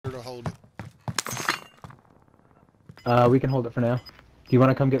We can hold it for now. Do you want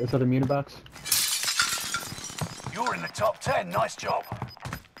to come get this other muni box? You're in the top 10. Nice job.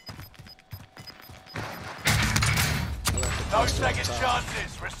 No second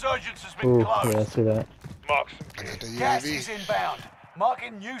chances. Resurgence has been Ooh, closed. yeah, I see that. Marks. I got the Gas UAV. is inbound.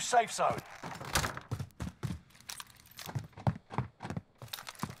 Marking new safe zone.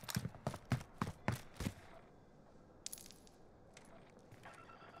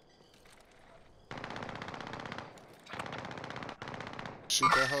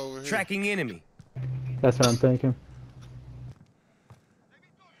 Shoot that hole over here. Tracking enemy. That's what I'm thinking.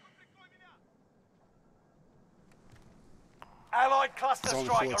 Allied cluster There's only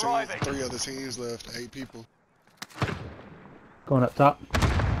strike 14, arriving. 3 other teams left, 8 people. Going up top.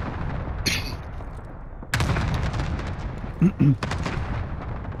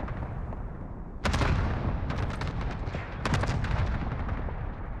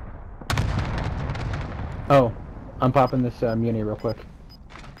 Oh, I'm popping this muni real quick.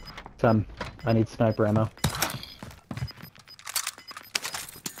 I need sniper ammo.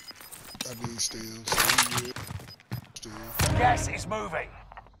 I need steel. Steel. Gas is moving.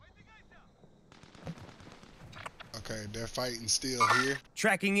 Okay, they're fighting still here.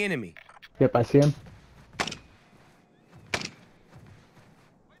 Tracking enemy. Yep, I see him.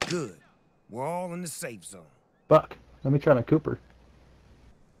 Good. We're all in the safe zone. Fuck. Let me try my Cooper.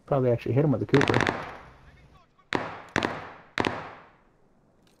 Probably actually hit him with a Cooper.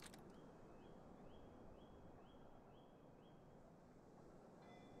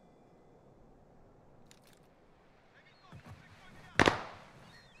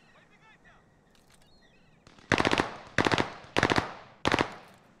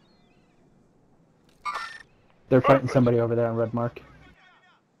 They're fighting somebody over there on red mark.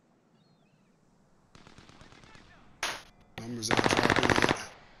 Numbers ain't dropping yet.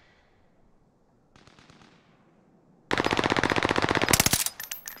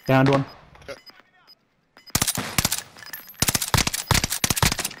 Downed one.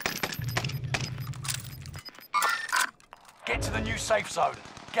 Get to the new safe zone.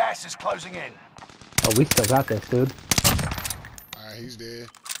 Gas is closing in. Oh, we still got this, dude. Alright, he's dead.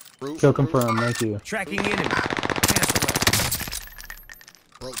 Roof, Kill roof. confirmed, thank you. Tracking enemy. Cancel.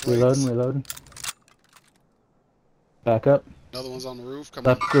 Broke plates. Reloading, reloading. Back up. Another one's on the roof. Come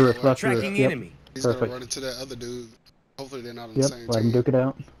Left on. roof, left roof. Tracking Yep. enemy. He's Perfect. gonna run into that other dude. Hopefully they're not on the Yep, same let him team. duke it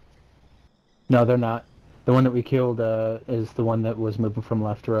out. No, they're not. The one that we killed is the one that was moving from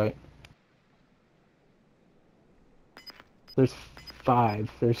left to right. There's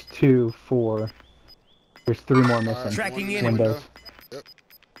 5. There's 2, 4. There's 3 more missing. Alright, Tracking one in the enemy. Windows. Yep.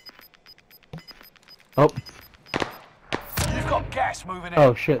 Oh, You've got gas moving in.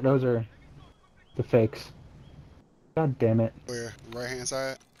 oh shit, those are the fakes. God damn it. Where? Right hand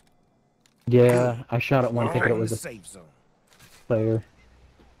side? Yeah, I shot at one We're thinking all it in was the a safe zone. player.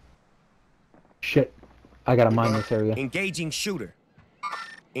 Shit. I gotta mine this area. Engaging shooter.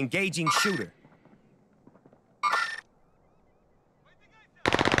 Engaging shooter.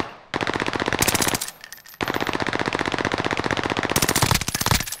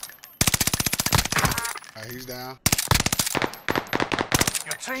 Alright, he's down.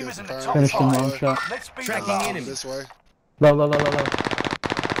 Your team is in the Confirmed. top Finished him 5. one shot. Let's be the Tracking last. enemy. This way. Low, low, low, low, low.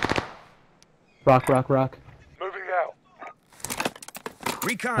 Rock, rock, rock. Moving out.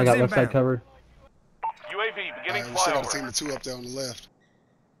 Recon's I got left side inbound. covered. UAV beginning Alright, we should have a flyover. team of 2 up there on the left.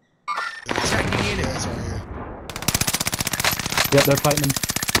 Tracking enemy. Yeah, it's right here. Yep, they're fighting him.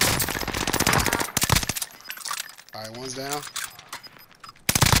 Alright, one's down.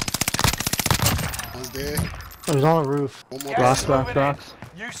 One's dead. Oh, he's on the roof. One more. Gas Rocks, is person. rocks, moving in. rocks.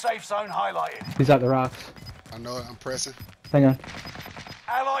 New safe zone highlighted. He's at the rocks. I know it. I'm pressing. Hang on.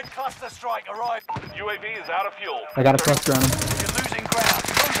 Allied cluster strike arrived. UAV is out of fuel. I got a cluster on him. You're losing ground.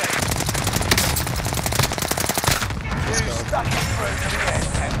 Move it. Let's You go. stuck it through to the end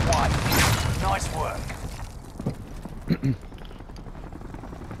and won. Nice work.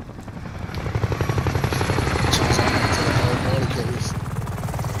 Choose on to the whole border case.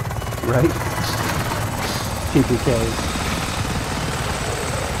 Right? TPK.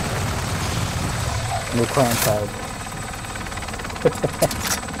 No clan tag.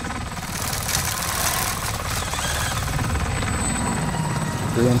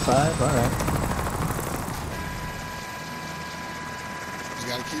 3 and 5? Alright. You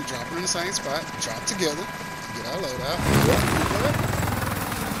gotta keep dropping in the same spot. Drop together to get our load out.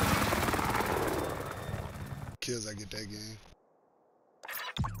 Kills I get that game.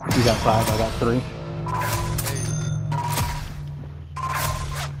 You got 5, I got 3.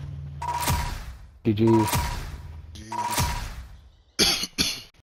 GG's.